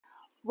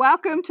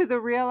Welcome to the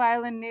Real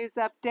Island News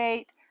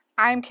Update.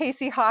 I'm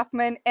Casey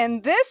Hoffman,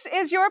 and this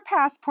is your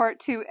passport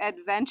to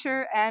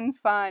adventure and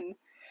fun.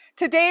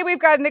 Today we've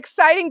got an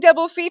exciting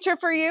double feature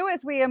for you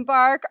as we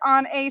embark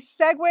on a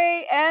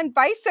Segway and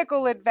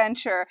bicycle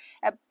adventure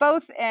at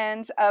both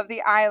ends of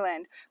the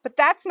island. But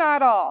that's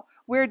not all.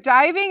 We're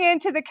diving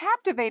into the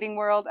captivating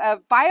world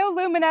of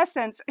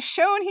bioluminescence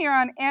shown here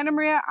on Anna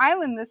Maria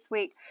Island this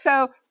week.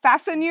 So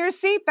fasten your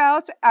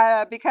seatbelts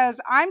because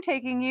I'm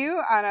taking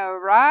you on a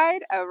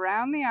ride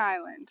around the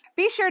island.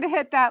 Be sure to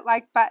hit that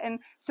like button,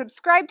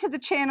 subscribe to the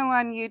channel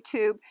on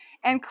YouTube,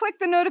 and click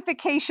the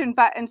notification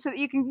button so that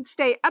you can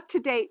stay up to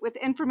date with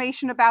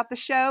information about the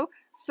show.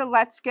 So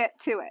let's get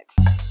to it.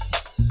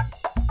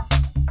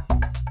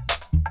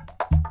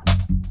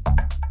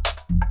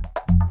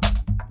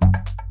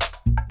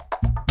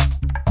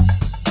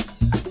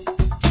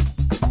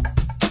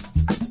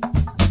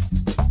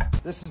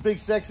 This is Big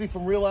Sexy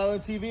from Real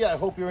Island TV. I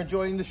hope you're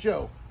enjoying the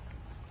show.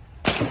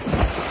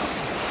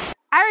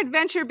 Our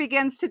adventure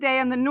begins today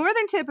on the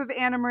northern tip of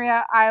Anna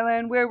Maria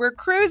Island, where we're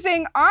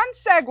cruising on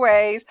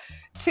Segways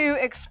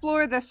to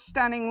explore the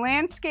stunning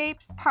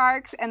landscapes,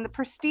 parks, and the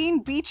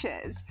pristine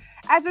beaches.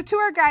 As a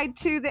tour guide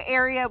to the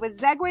area with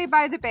Zegway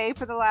by the Bay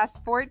for the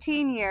last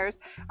 14 years,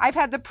 I've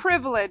had the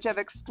privilege of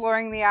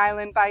exploring the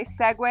island by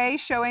Segway,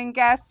 showing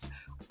guests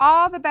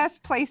all the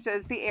best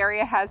places the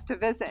area has to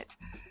visit.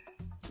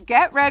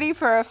 Get ready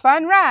for a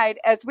fun ride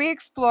as we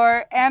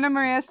explore Anna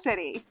Maria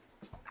City.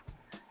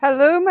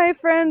 Hello, my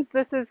friends.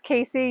 This is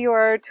Casey,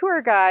 your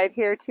tour guide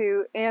here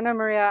to Anna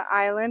Maria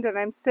Island, and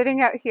I'm sitting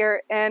out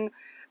here in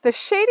the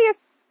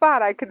shadiest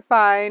spot I could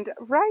find,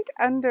 right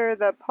under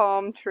the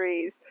palm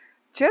trees,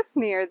 just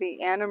near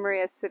the Anna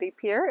Maria City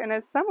Pier, and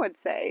as some would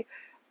say,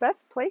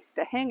 best place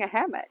to hang a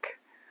hammock.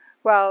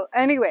 Well,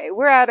 anyway,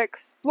 we're out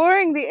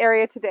exploring the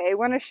area today. I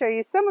want to show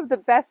you some of the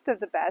best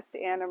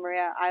Anna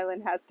Maria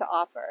Island has to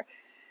offer.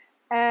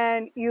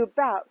 And you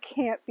about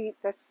can't beat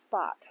this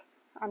spot,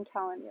 I'm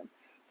telling you.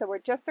 So we're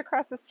just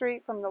across the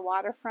street from the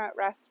waterfront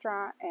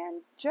restaurant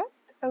and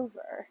just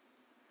over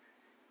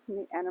from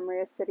the Anna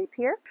Maria City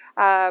Pier.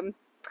 All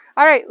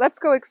right, let's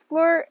go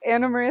explore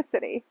Anna Maria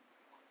City.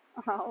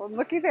 Oh,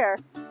 looky there.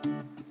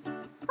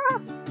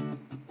 Ah.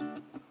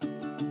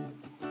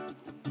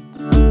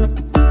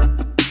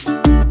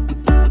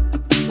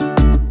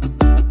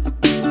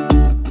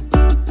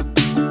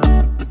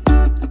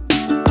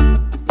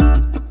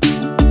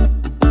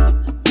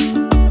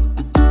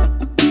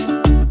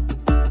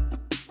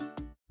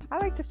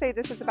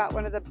 This is about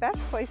one of the best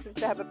places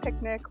to have a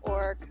picnic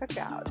or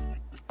cookout.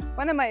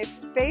 One of my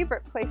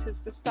favorite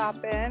places to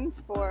stop in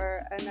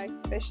for a nice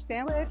fish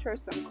sandwich or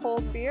some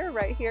cold beer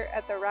right here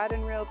at the Rod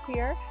and Reel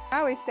Pier. I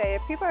always say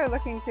if people are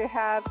looking to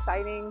have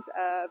sightings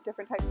of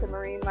different types of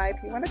marine life,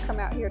 you want to come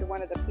out here to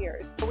one of the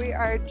piers. We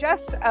are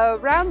just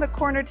around the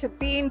corner to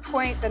Bean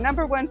Point, the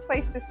 #1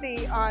 place to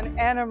see on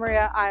Anna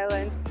Maria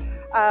Island.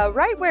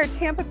 Right where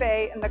Tampa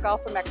Bay and the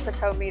Gulf of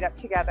Mexico meet up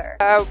together.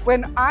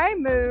 When I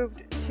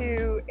moved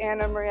to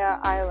Anna Maria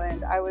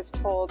Island, I was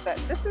told that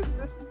this is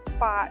the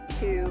spot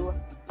to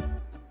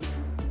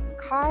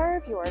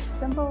carve your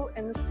symbol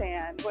in the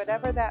sand,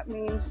 whatever that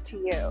means to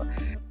you.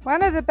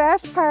 One of the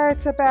best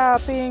parts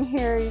about being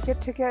here, you get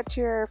to get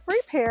your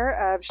free pair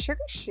of sugar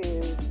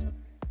shoes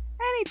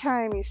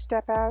anytime you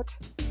step out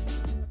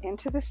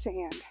into the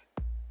sand.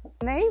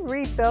 When they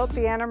rebuilt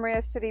the Anna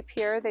Maria City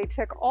Pier, they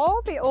took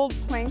all the old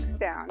planks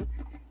down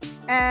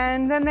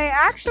and then they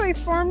actually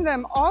formed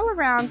them all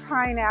around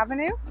Pine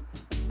Avenue,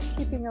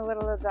 keeping a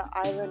little of the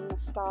island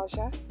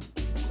nostalgia.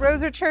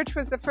 Roser Church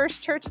was the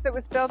first church that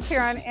was built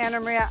here on Anna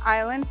Maria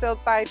Island,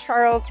 built by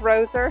Charles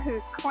Roser,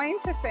 whose claim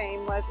to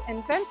fame was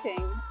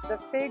inventing the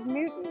Fig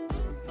Newton.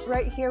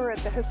 Right here we're at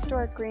the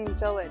historic Green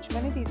Village.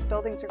 Many of these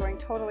buildings are going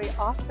totally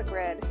off the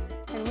grid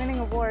and winning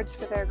awards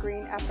for their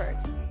green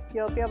efforts.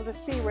 You'll be able to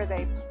see where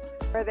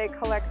they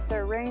collect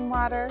their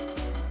rainwater,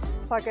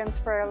 plugins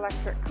for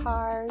electric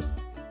cars.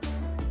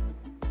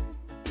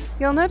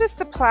 You'll notice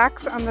the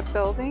plaques on the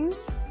buildings.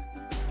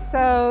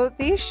 So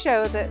these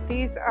show that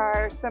these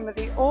are some of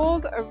the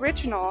old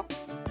original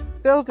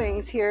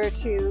buildings here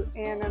to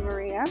Anna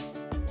Maria.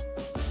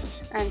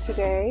 And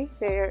today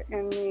they're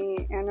in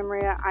the Anna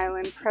Maria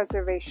Island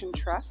Preservation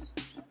Trust.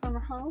 Former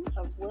home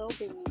of Will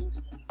Bean,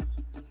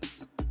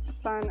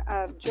 son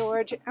of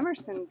George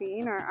Emerson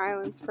Bean, our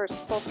island's first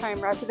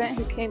full-time resident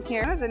who came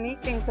here. One of the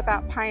neat things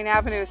about Pine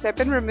Avenue is they've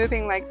been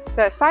removing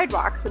the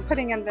sidewalks and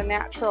putting in the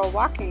natural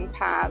walking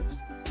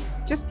paths.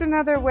 Just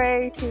another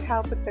way to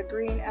help with the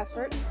green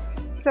efforts.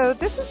 So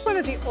this is one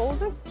of the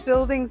oldest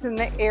buildings in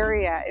the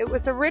area. It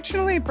was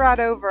originally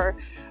brought over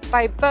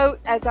by boat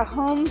as a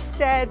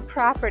homestead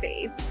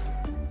property.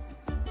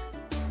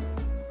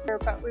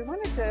 But we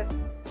wanted to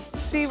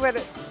see what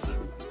it's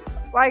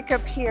like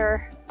up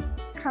here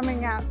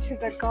coming out to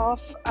the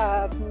Gulf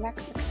of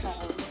Mexico.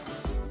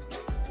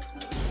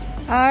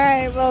 All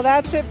right, well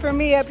that's it for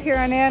me up here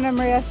in Anna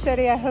Maria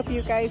City. I hope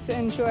you guys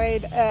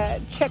enjoyed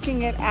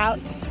checking it out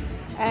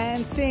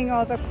and seeing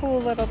all the cool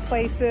little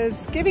places,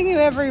 giving you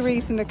every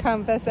reason to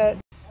come visit.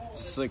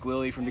 Slick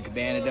Willie from the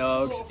Cabana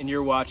Dogs, and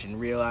you're watching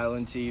Real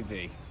Island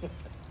TV.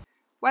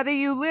 Whether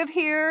you live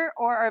here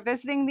or are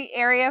visiting the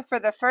area for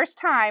the first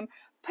time,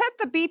 put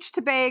the Beach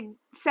to Bay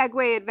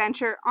Segway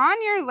adventure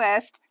on your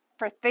list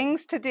for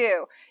things to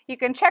do. You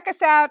can check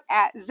us out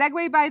at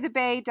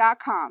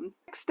zegwaybythebay.com.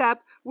 Next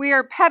up, we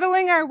are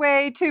pedaling our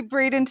way to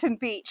Bradenton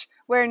Beach,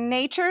 where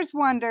nature's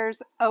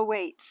wonders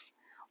awaits.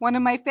 One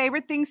of my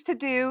favorite things to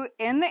do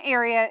in the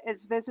area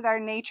is visit our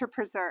nature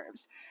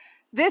preserves.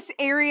 This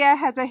area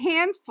has a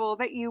handful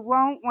that you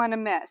won't want to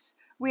miss.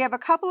 We have a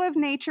couple of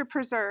nature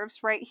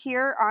preserves right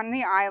here on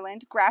the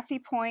island, Grassy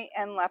Point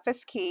and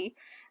Lefus Key.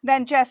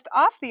 Then just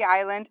off the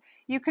island,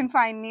 you can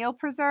find Neal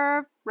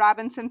Preserve,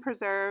 Robinson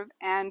Preserve,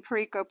 and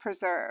Perico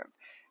Preserve.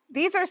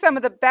 These are some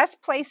of the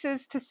best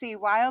places to see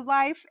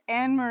wildlife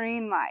and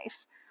marine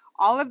life.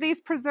 All of these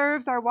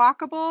preserves are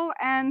walkable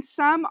and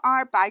some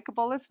are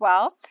bikeable as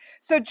well.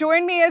 So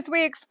join me as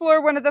we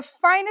explore one of the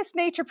finest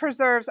nature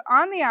preserves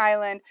on the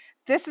island.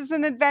 This is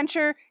an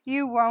adventure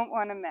you won't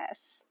want to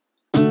miss.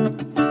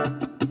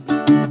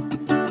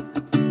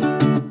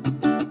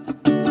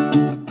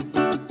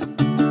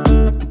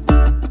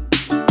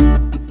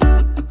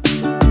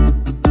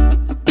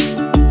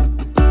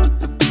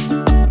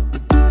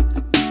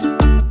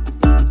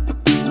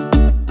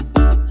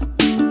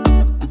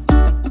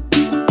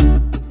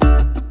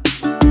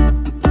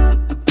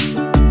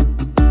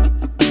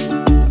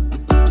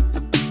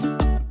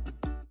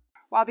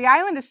 While the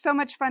island is so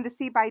much fun to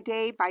see by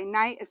day, by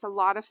night it's a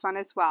lot of fun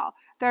as well.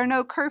 There are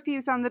no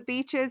curfews on the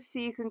beaches, so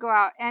you can go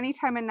out any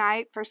time of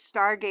night for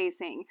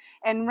stargazing.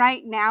 And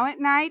right now at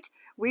night,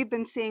 we've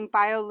been seeing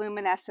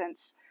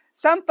bioluminescence.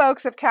 Some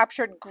folks have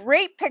captured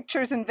great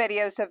pictures and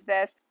videos of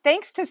this,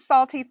 thanks to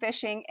Salty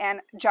Fishing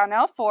and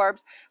Jonelle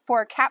Forbes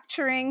for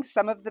capturing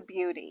some of the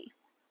beauty.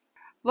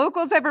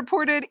 Locals have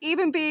reported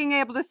even being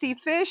able to see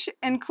fish,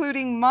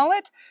 including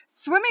mullet,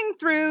 swimming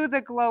through the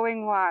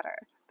glowing water.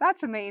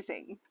 That's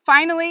amazing.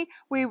 Finally,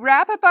 we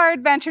wrap up our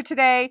adventure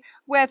today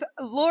with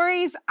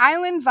Lori's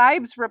Island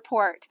Vibes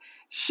Report.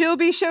 She'll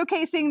be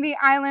showcasing the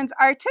island's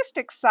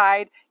artistic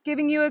side,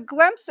 giving you a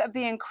glimpse of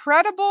the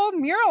incredible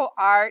mural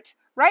art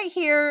right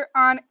here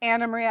on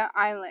Anna Maria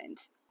Island.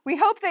 We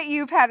hope that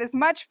you've had as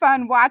much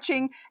fun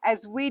watching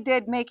as we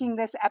did making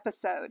this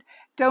episode.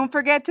 Don't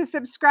forget to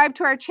subscribe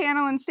to our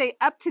channel and stay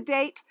up to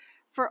date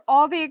for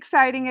all the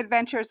exciting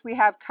adventures we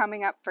have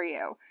coming up for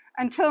you.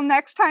 Until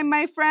next time,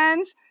 my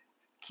friends,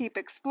 keep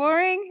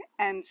exploring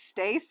and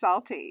stay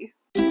salty.